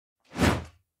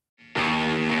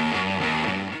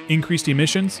increased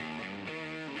emissions,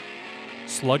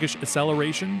 sluggish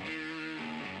acceleration,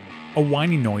 a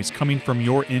whining noise coming from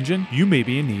your engine, you may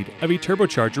be in need of a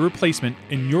turbocharger replacement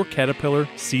in your Caterpillar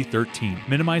C13.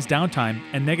 Minimize downtime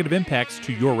and negative impacts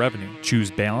to your revenue. Choose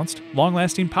balanced,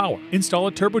 long-lasting power. Install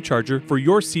a turbocharger for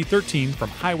your C13 from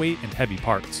highway and heavy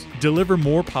parts. Deliver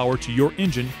more power to your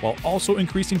engine while also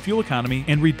increasing fuel economy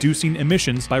and reducing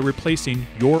emissions by replacing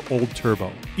your old turbo.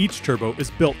 Each turbo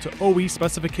is built to OE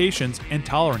specifications and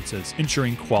tolerances,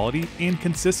 ensuring quality and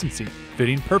consistency,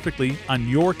 fitting perfectly on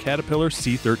your Caterpillar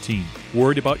C13.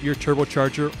 Worried about your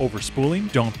turbocharger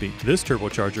overspooling? Don't be. This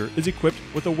turbocharger is equipped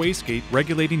with a wastegate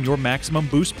regulating your maximum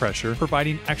boost pressure,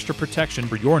 providing extra protection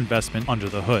for your investment under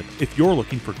the hood. If you're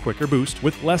looking for quicker boost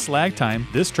with less lag time,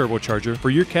 this turbocharger for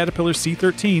your Caterpillar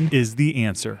C13 is the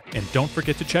answer. And don't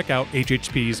forget to check out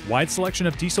HHP's wide selection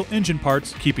of diesel engine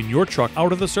parts, keeping your truck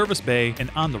out of the service bay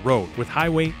and on the road with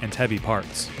highway and heavy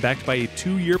parts. Backed by a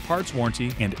 2-year parts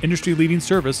warranty and industry-leading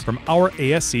service from our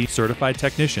ASC certified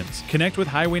technicians. Connect with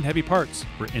highway and heavy parts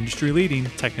for industry-leading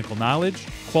technical knowledge,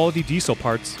 quality diesel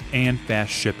parts, and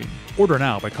fast shipping. Order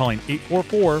now by calling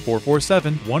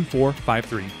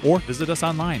 844-447-1453 or visit us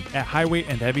online at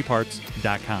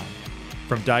highwayandheavyparts.com.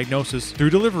 From diagnosis through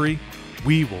delivery,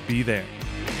 we will be there.